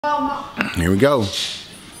Here we go.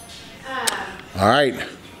 All right.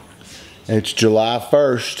 It's July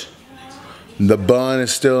 1st. The bun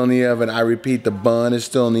is still in the oven. I repeat, the bun is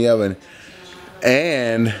still in the oven.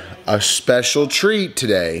 And a special treat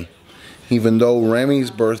today. Even though Remi's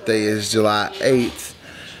birthday is July 8th,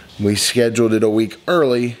 we scheduled it a week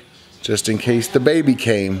early just in case the baby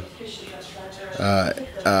came,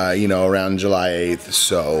 you know, around July 8th.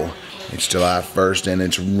 So it's July 1st and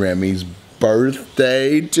it's Remi's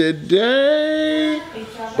birthday today.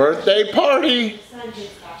 Birthday party.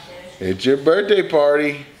 It's your birthday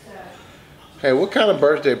party. Hey, what kind of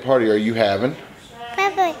birthday party are you having?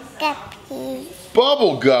 Bubble guppies.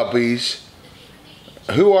 Bubble guppies?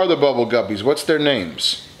 Who are the bubble guppies? What's their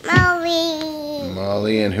names? Molly.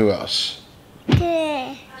 Molly and who else?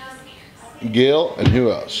 Good. Gil and who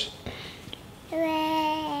else?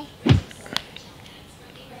 Ray.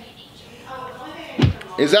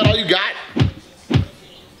 Is that all you got?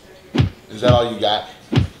 Is that all you got?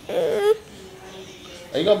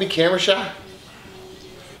 Are you gonna be camera shy?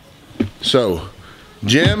 So,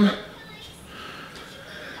 Jim,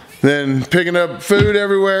 then picking up food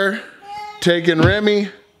everywhere, taking Remi,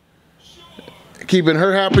 keeping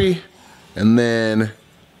her happy, and then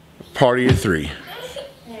party at 3.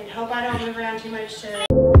 And hope I don't move around too much today.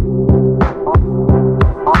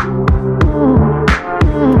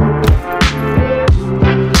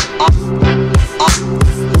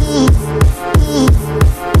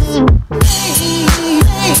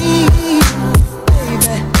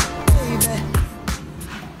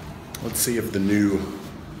 Let's see if the new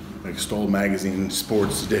Extol magazine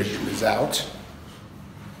sports edition is out.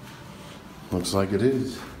 Looks like it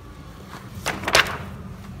is.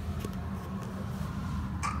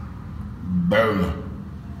 Boom.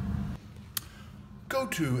 Go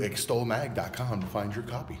to extolmag.com to find your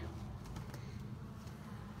copy.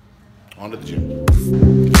 On to the gym.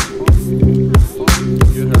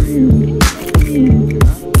 Good, how are you?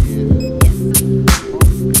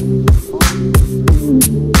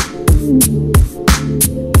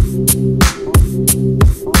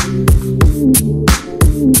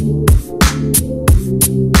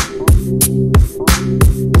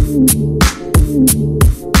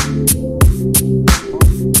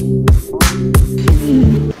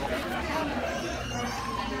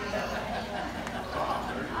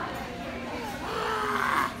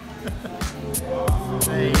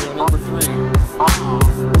 Hey, number 3.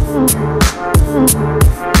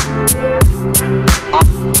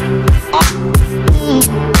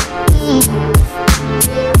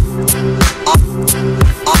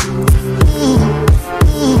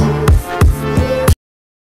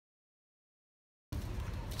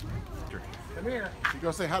 Come here. You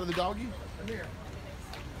gonna say hi to the doggy? Come here.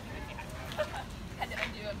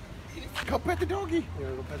 Go pet the doggy. You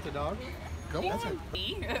wanna go pet the dog? Go pet it.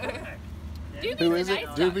 Doobie's Who is it?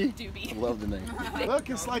 nice Doobie? Doobie. I love the name. Look,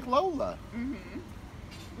 it's like Lola.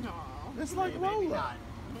 It's like Lola.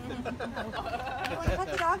 You want to pet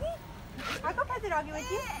the doggy? I'll go pet the doggy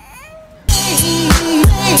with you.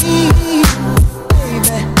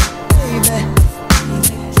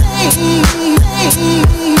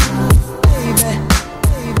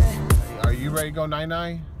 Are you ready to go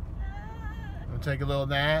night-night? Wanna take a little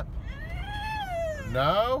nap?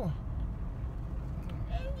 No?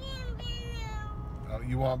 Oh,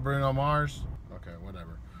 you want Bruno Mars? Okay,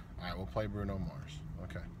 whatever. All right, we'll play Bruno Mars.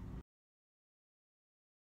 Okay.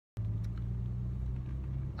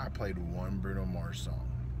 I played one Bruno Mars song.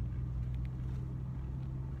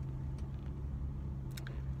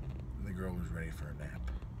 The girl was ready for a nap.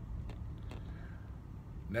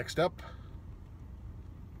 Next up,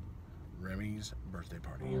 Remi's birthday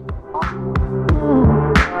party.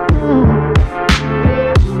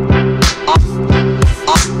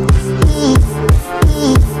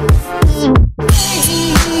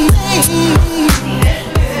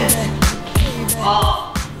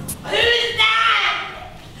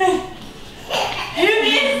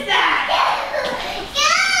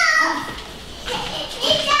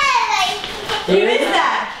 Who is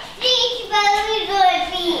that?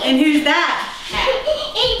 And who's that?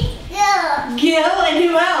 Gil and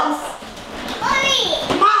who else?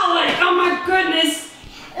 Molly! Oh my goodness!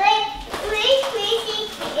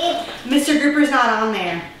 Mr. Grouper's not on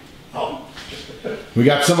there. We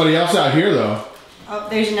got somebody else out here though. Oh,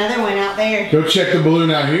 there's another one out there. Go check the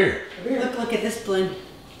balloon out here. Look at this balloon.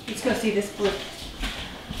 Let's go see this balloon.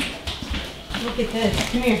 Look at this.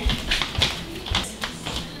 Come here.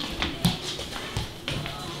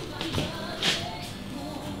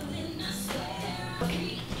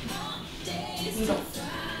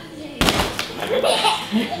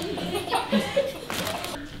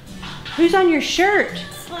 Who's on your shirt?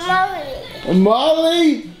 Molly.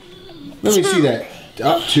 Molly? Let me see that.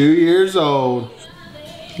 Up 2 years old.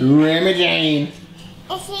 Remi Jane.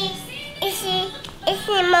 Is she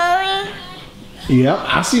Molly? Yep,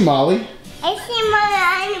 I see Molly. Is she Molly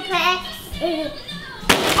on the plate?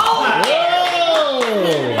 Whoa!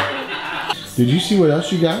 Did you see what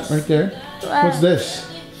else you got right there? What's this?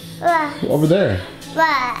 What? Over there.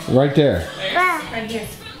 What? Right there. What? Right here.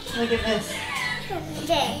 Look at this.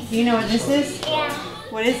 This. Do you know what this is? Yeah.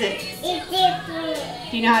 What is it? It's different.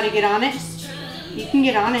 Do you know how to get on it? You can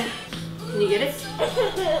get on it. Can you get it?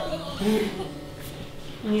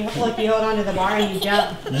 And you hold on to the bar and you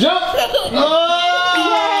jump. Jump! Oh!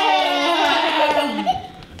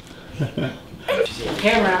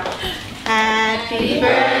 Camera. Happy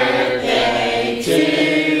birthday to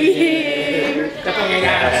you.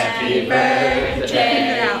 Happy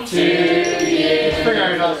birthday to you.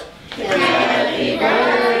 Happy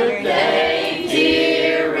birthday,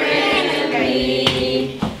 dear Remi.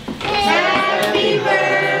 Happy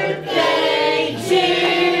birthday to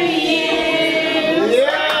you.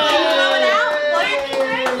 Blow it out.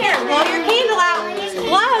 Here, blow your candle out.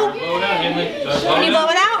 Blow. Can you blow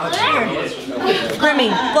it out? Here. Remi,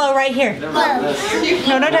 blow right here. No,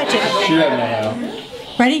 don't touch it. She doesn't know.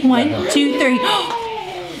 Ready? 1, 2, 3.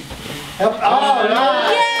 Oh, no.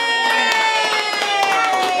 Yay!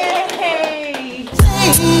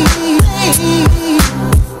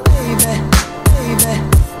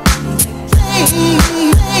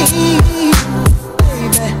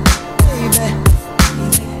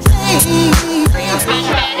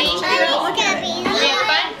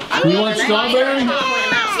 You want strawberry? She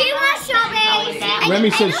wants strawberries.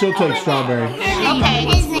 Remi said she'll take strawberry. Okay.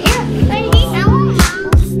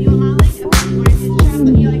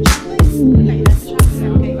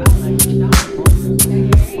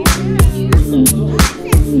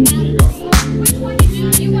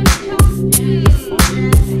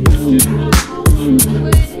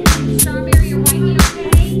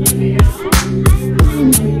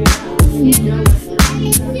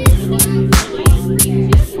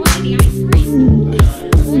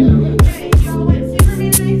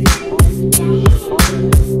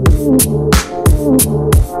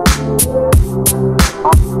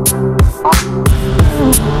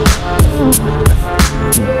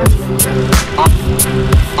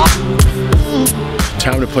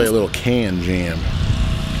 Time to play a little can jam.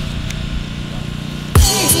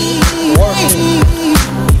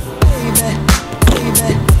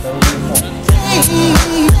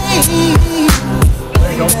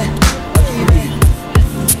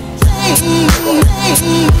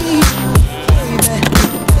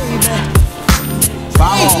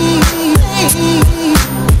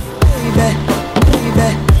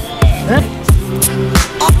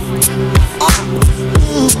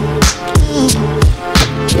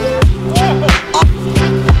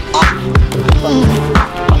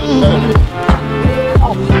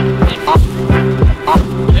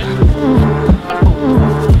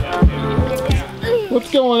 What's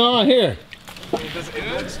going on here?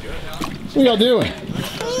 What y'all doing?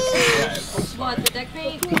 What, the deck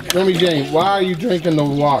paint? Remi Jane, why are you drinking the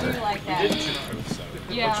water? Like that.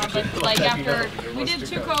 Yeah, but like after we did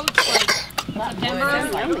 2 coats, like September.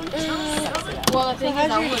 Well, the thing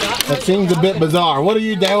is, I would. That seems a bit bizarre. What are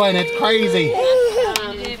you doing? It's crazy.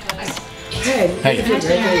 Hey,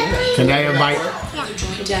 can I have a bite?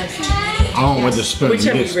 I want with the spoon.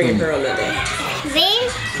 Whichever Get you bring spoon. her on that day.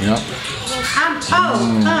 Yep.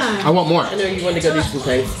 I want more. I know you want to go do some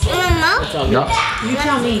things. That's all. Yep. You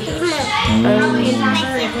tell me.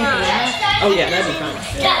 Oh yeah, that'd be fine.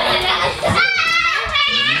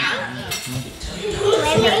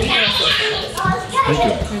 Thank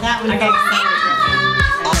you. That one goes.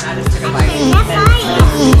 I just took a bite.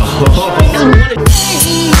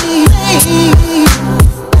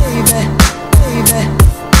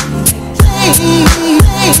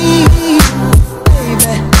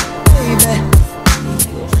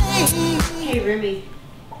 Hey Remi,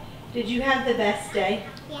 did you have the best day?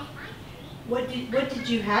 Yeah. What did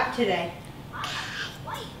you have today?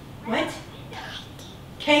 What?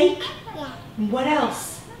 Cake? Yeah. What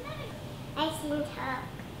else? Icing top.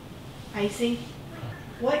 Icing?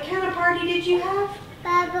 What kind of party did you have?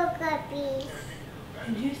 Bubble guppies.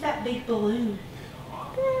 And who's that big balloon?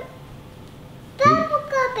 Bubble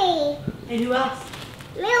guppy. And who else?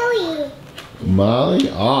 Millie. Molly,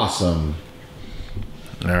 awesome.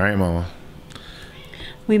 All right, Mama.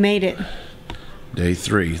 We made it. Day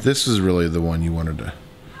 3. This is really the one you wanted to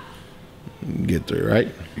get through,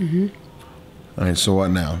 right? Mm-hmm. All right, so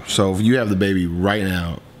what now? So if you have the baby right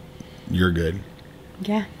now, you're good.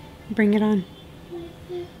 Yeah, bring it on.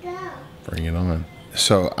 Go. Bring it on.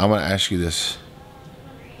 So I'm gonna ask you this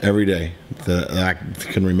every day that I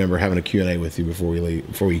can remember having a Q&A with you before we leave,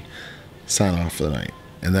 before we sign off for the night,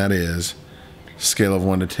 and that is scale of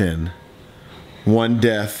 1 to 10. 1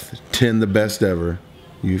 death, 10 the best ever.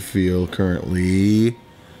 You feel currently.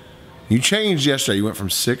 You changed yesterday. You went from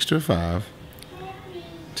 6 to a 5.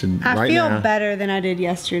 To I right feel now. better than I did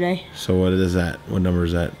yesterday. So what is that? What number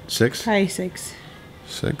is that? 6? Probably 6.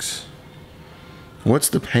 6. What's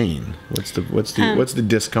the pain? What's the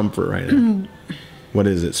discomfort right now? What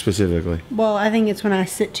is it specifically? Well, I think it's when I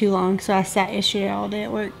sit too long. So I sat yesterday all day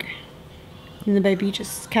at work. And the baby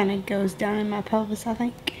just kind of goes down in my pelvis, I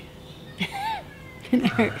think. It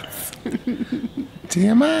hurts.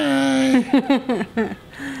 TMI.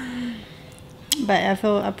 But I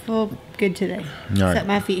feel good today. All Except right.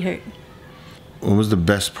 my feet hurt. What was the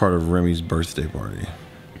best part of Remi's birthday party?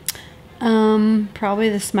 Probably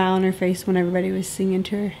the smile on her face when everybody was singing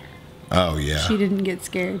to her. Oh yeah. She didn't get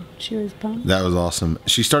scared. She was pumped. That was awesome.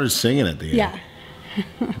 She started singing at the end. Yeah.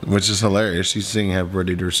 Which is hilarious. She's singing Happy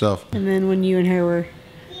Birthday to herself. And then when you and her were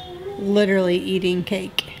literally eating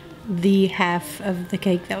cake, the half of the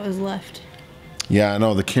cake that was left. Yeah, I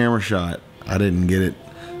know. The camera shot, I didn't get it.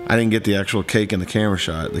 I didn't get the actual cake in the camera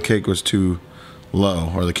shot. The cake was too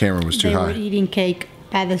low, or the camera was too They high. were eating cake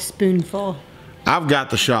by the spoonful. I've got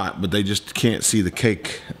the shot, but they just can't see the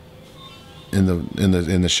cake in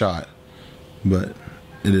the shot. But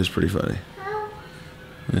it is pretty funny.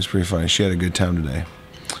 It's pretty funny. She had a good time today.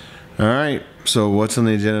 All right. So what's on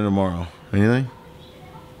the agenda tomorrow? Anything?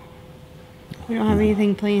 We don't have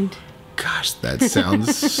anything planned. Gosh, that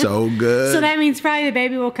sounds so good. So that means probably the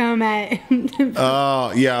baby will come at.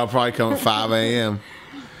 Oh, yeah, I'll probably come at 5 a.m.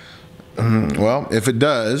 Well, if it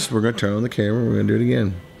does, we're going to turn on the camera. We're going to do it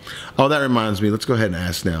again. Oh, that reminds me. Let's go ahead and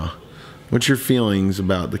ask now. What's your feelings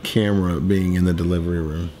about the camera being in the delivery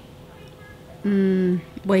room?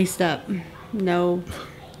 Waist up. No.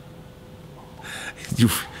 Did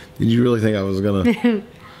you really think I was going to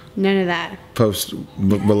None of that. post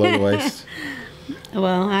below the waist?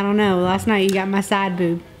 Well, I don't know. Last night you got my side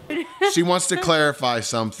boob. She wants to clarify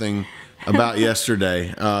something about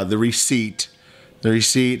yesterday. The receipt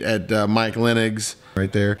at Mike Lenig's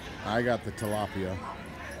right there. I got the tilapia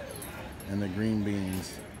and the green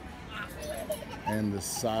beans and the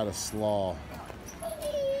side of slaw.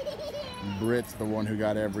 Brit's the one who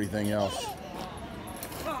got everything else.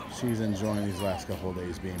 She's enjoying these last couple of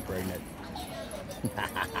days being pregnant.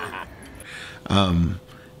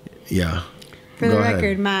 Yeah. For the Go ahead.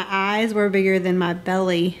 record, my eyes were bigger than my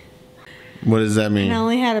belly. What does that mean? And I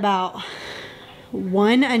only had about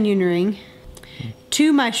 1 onion ring,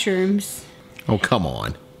 2 mushrooms, Oh, come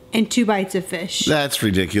on. and 2 bites of fish. That's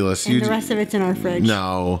ridiculous. And the rest of it's in our fridge.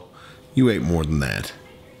 No, you ate more than that.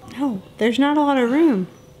 No, there's not a lot of room.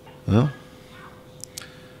 Well,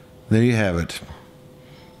 there you have it.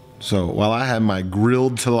 So while I had my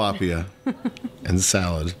grilled tilapia and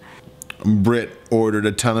salad, Brit ordered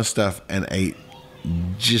a ton of stuff and ate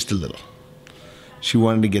just a little. She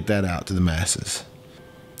wanted to get that out to the masses.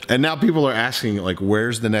 And now people are asking, like,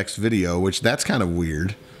 where's the next video? Which, that's kind of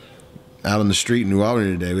weird. Out on the street in New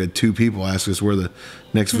Albany today, we had 2 people ask us where the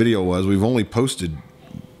next video was. We've only posted,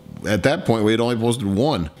 at that point, we had only posted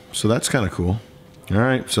 1. So that's kind of cool. All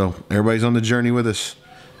right, so everybody's on the journey with us.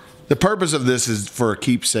 The purpose of this is for a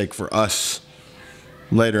keepsake for us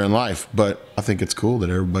later in life, but I think it's cool that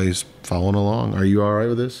everybody's following along. Are you all right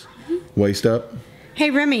with this? Waist up. Hey,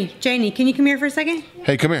 Remi, Janie, can you come here for a second?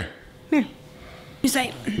 Hey, come here. Here. You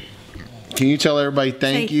say, Can you tell everybody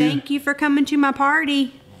thank you? Thank you for coming to my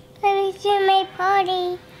party. Let me see my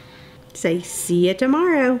party Say, see you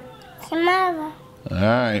tomorrow. tomorrow. All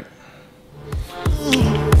right.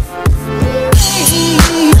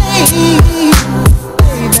 Hey,